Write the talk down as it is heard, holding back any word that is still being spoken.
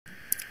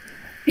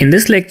In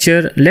this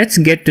lecture, let's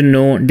get to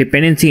know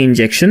dependency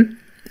injection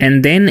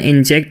and then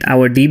inject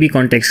our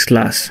DbContext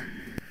class.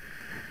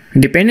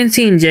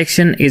 Dependency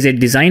injection is a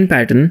design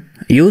pattern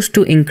used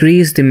to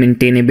increase the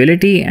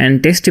maintainability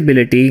and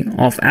testability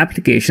of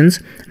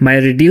applications by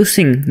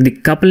reducing the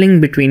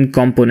coupling between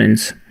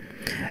components.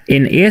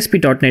 In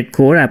ASP.NET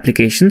Core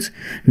applications,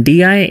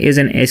 DI is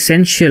an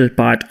essential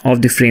part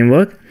of the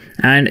framework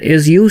and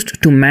is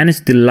used to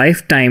manage the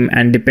lifetime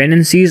and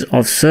dependencies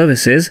of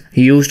services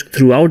used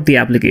throughout the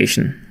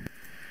application.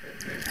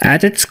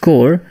 At its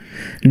core,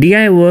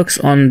 DI works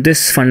on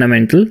this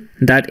fundamental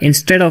that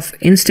instead of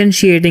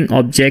instantiating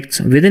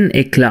objects within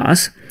a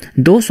class,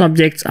 those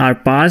objects are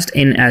passed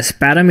in as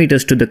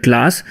parameters to the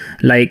class,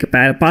 like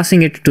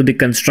passing it to the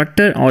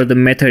constructor or the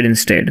method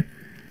instead.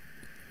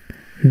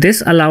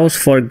 This allows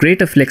for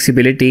greater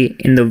flexibility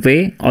in the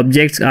way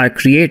objects are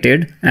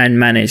created and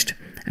managed,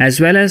 as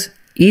well as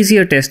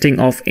easier testing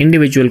of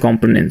individual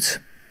components.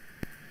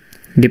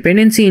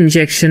 Dependency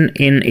injection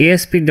in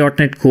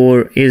ASP.NET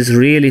Core is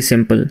really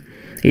simple.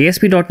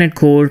 ASP.NET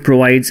Core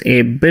provides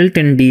a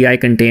built-in DI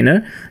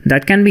container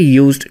that can be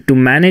used to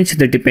manage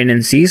the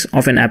dependencies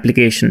of an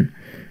application.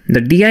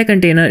 The DI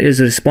container is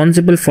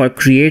responsible for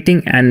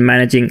creating and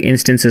managing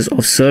instances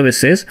of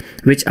services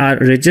which are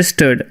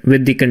registered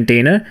with the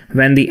container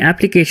when the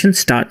application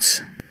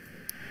starts.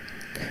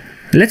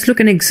 Let's look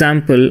at an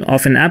example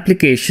of an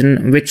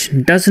application which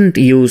doesn't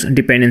use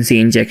dependency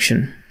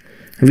injection.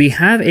 We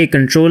have a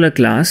controller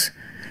class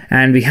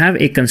and we have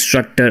a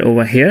constructor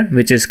over here,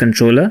 which is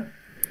controller.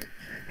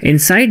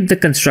 Inside the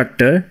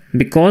constructor,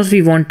 because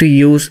we want to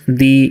use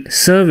the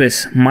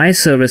service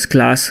myService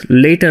class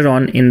later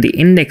on in the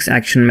index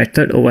action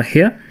method over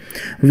here,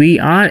 we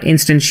are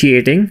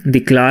instantiating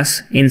the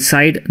class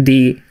inside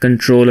the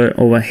controller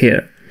over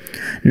here.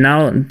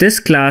 Now this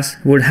class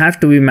would have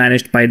to be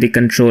managed by the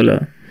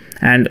controller.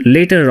 And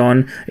later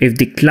on, if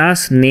the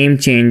class name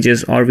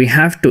changes or we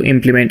have to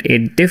implement a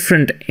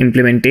different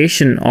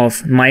implementation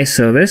of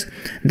myService,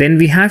 then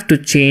we have to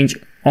change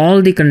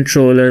all the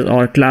controllers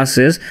or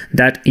classes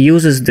that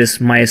uses this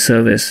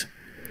myService.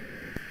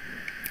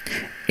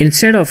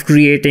 Instead of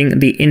creating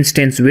the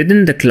instance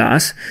within the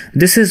class,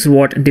 this is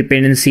what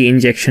dependency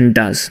injection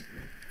does.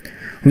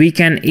 We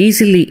can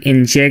easily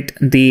inject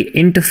the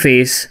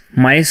interface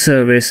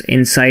myService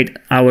inside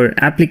our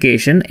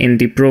application in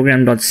the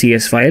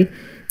program.cs file.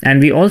 And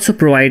we also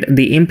provide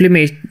the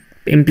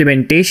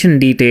implementation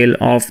detail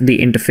of the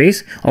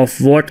interface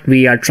of what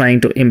we are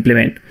trying to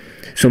implement.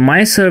 So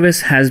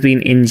myService has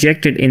been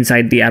injected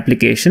inside the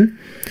application.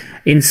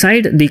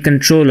 Inside the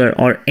controller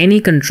or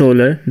any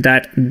controller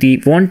that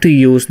we want to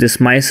use this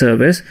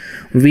myService,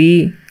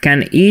 we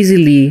can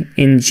easily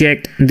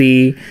inject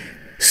the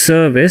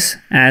service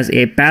as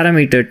a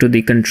parameter to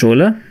the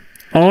controller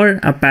or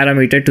a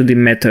parameter to the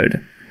method.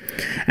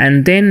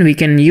 And then we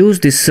can use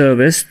this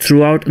service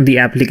throughout the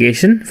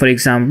application, for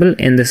example,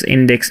 in this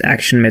index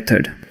action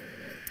method.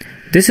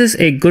 This is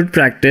a good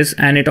practice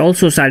and it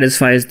also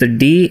satisfies the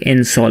D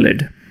in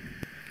solid.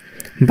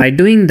 By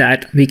doing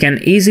that, we can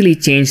easily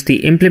change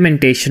the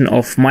implementation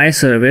of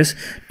myService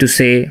to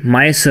say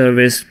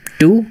myService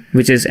 2,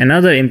 which is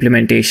another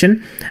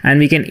implementation, and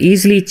we can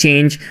easily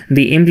change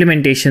the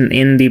implementation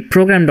in the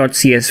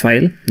program.cs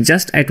file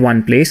just at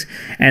one place,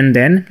 and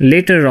then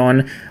later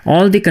on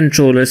all the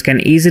controllers can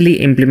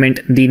easily implement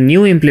the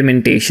new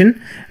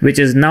implementation which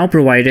is now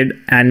provided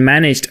and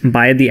managed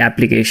by the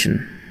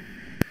application.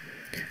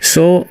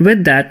 So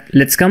with that,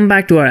 let's come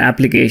back to our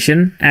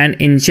application and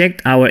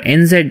inject our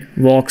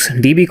nzvox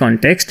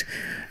DbContext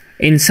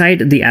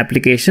inside the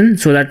application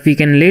so that we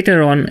can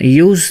later on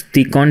use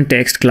the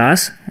context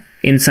class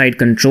inside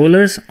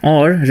controllers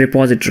or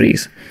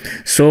repositories.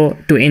 So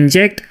to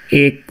inject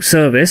a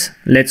service,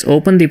 let's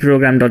open the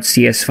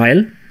program.cs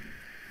file.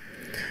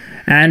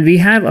 And we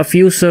have a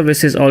few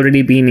services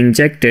already being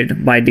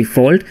injected by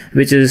default,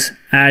 which is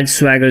add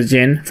swagger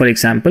gen, for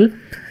example.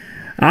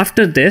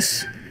 After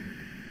this,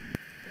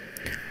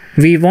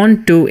 we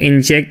want to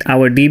inject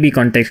our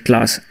DbContext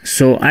class.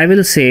 So I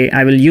will say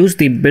I will use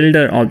the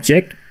builder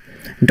object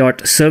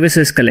dot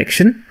services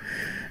collection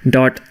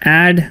dot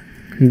add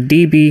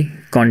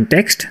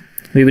DbContext.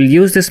 We will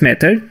use this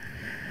method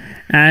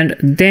and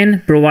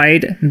then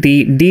provide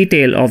the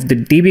detail of the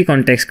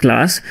DbContext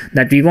class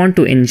that we want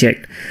to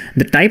inject.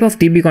 The type of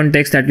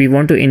DbContext that we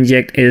want to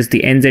inject is the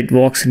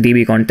nzvox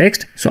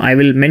DbContext. So I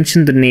will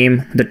mention the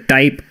name, the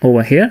type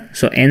over here.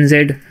 So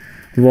nzvox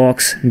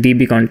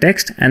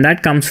DbContext, and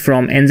that comes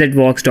from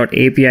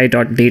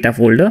nzvox.api.data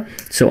folder.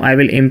 So I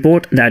will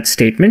import that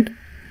statement.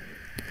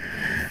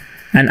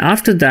 And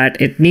after that,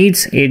 it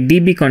needs a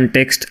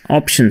DbContext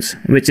options,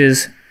 which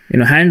is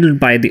handled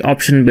by the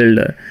option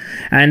builder.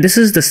 And this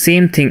is the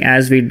same thing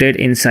as we did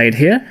inside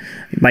here.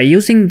 By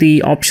using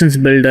the options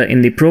builder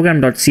in the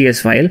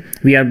program.cs file,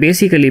 we are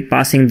basically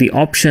passing the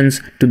options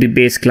to the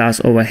base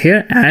class over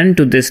here and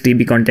to this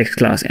DbContext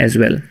class as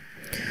well.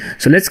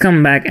 So let's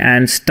come back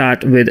and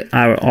start with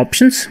our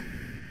options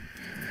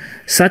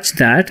such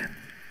that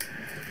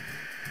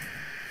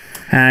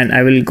And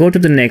I will go to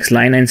the next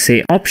line and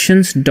say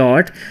options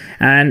dot,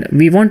 and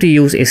we want to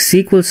use a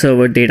SQL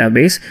Server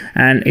database,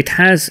 and it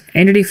has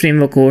Entity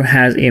Framework Core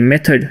has a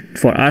method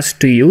for us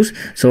to use.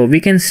 So we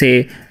can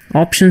say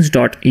options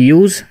dot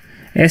use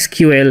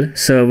SQL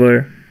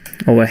Server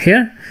over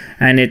here,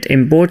 and it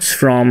imports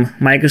from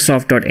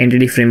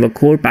Microsoft.Entity Framework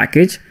Core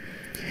package.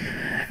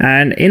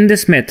 And in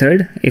this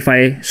method, if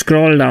I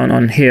scroll down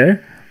on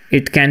here,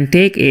 it can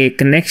take a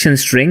connection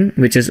string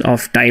which is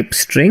of type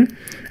string,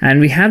 and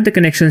we have the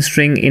connection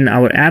string in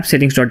our app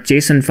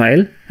settings.json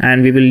file,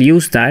 and we will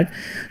use that.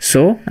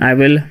 So I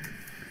will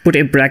put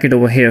a bracket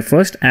over here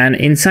first, and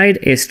inside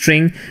a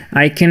string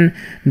I can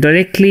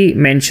directly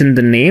mention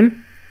the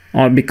name,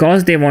 or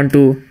because they want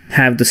to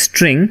have the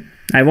string,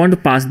 I want to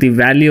pass the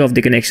value of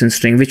the connection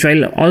string, which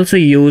I'll also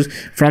use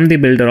from the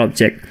builder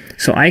object.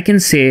 So I can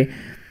say,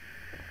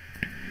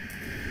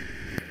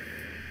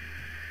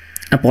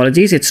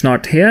 apologies, it's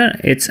not here,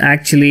 it's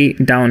actually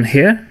down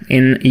here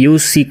in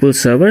use SQL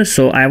Server.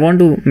 So I want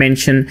to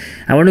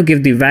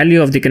give the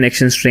value of the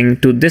connection string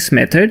to this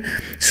method.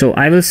 So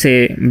I will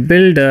say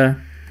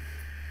builder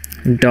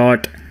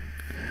dot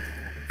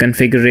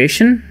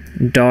configuration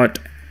dot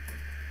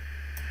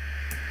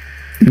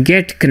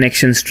get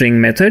connection string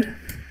method,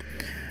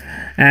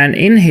 and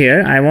in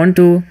here I want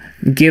to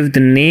give the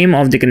name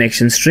of the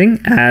connection string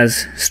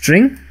as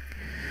string,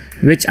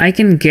 which I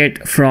can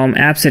get from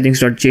app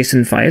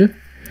settings.json file.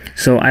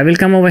 So I will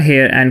come over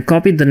here and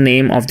copy the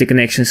name of the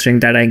connection string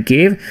that I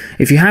gave.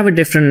 If you have a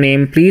different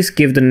name, please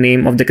give the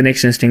name of the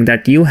connection string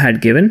that you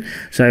had given.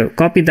 So I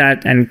copy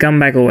that and come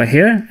back over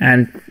here,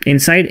 and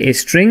inside a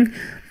string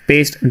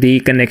paste the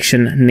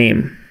connection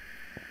name.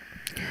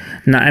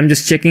 Now I'm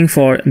just checking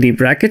for the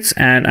brackets,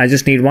 and I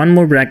just need one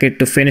more bracket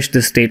to finish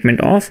this statement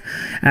off.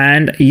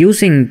 And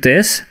using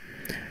this,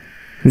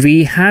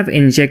 we have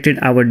injected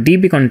our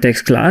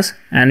DbContext class,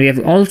 and we have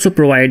also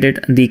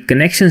provided the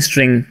connection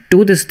string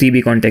to this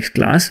DbContext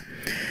class,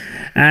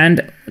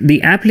 and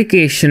the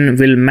application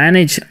will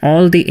manage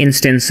all the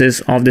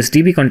instances of this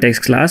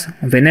DbContext class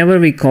whenever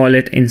we call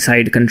it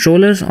inside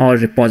controllers or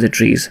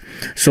repositories.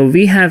 So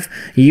we have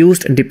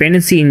used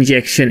dependency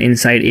injection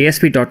inside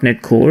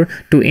ASP.NET Core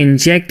to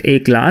inject a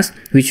class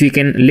which we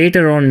can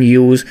later on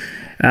use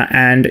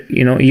and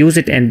use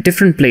it in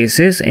different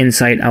places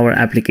inside our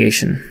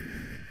application.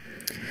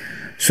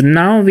 So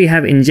now we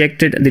have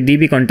injected the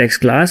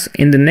DbContext class.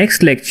 In the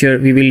next lecture,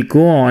 we will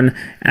go on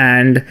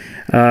and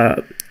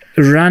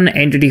run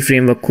Entity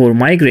Framework Core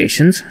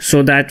migrations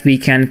so that we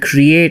can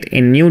create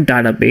a new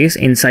database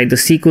inside the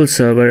SQL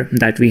Server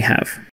that we have.